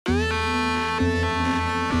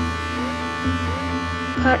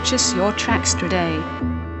Purchase your tracks today.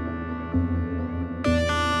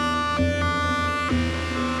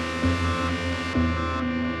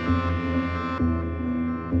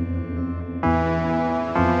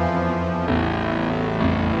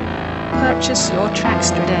 Purchase your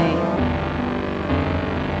tracks today.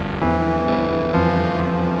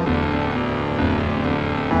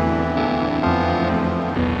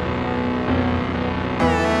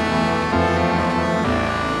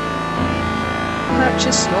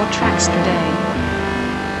 Purchase your tracks today.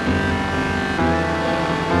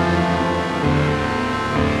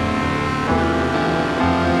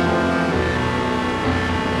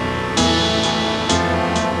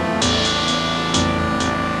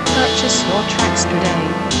 Purchase your tracks today.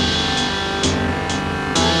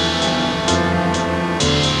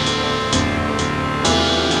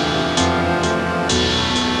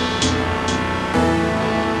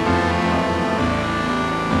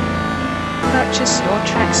 Purchase your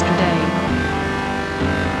tracks today.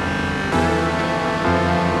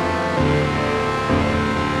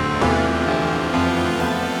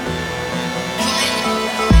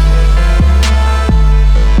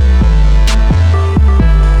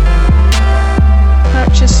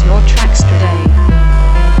 Purchase your tracks today.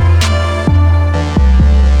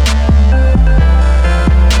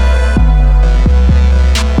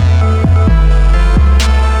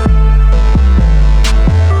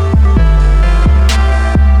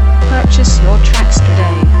 Purchase your tracks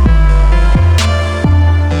today.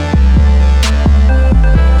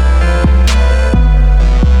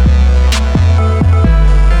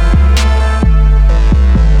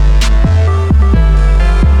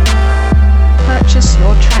 Purchase your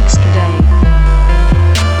tracks today.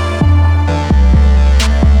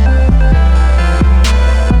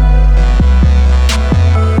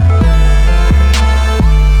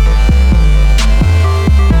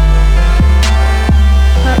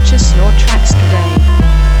 Purchase your tracks today.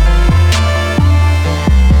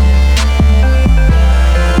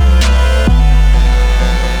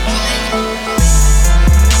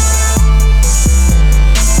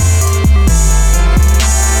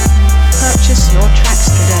 Purchase your tracks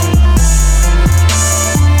today.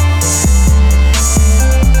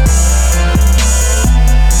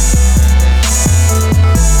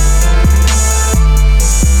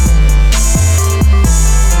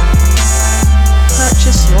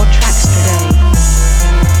 Purchase your tracks today.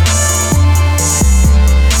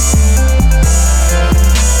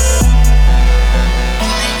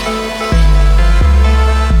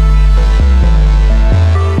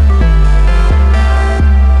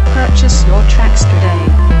 Purchase your tracks today.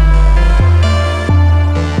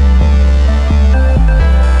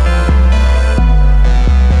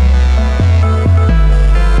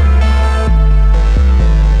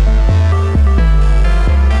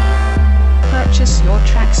 Purchase your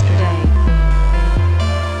tracks today.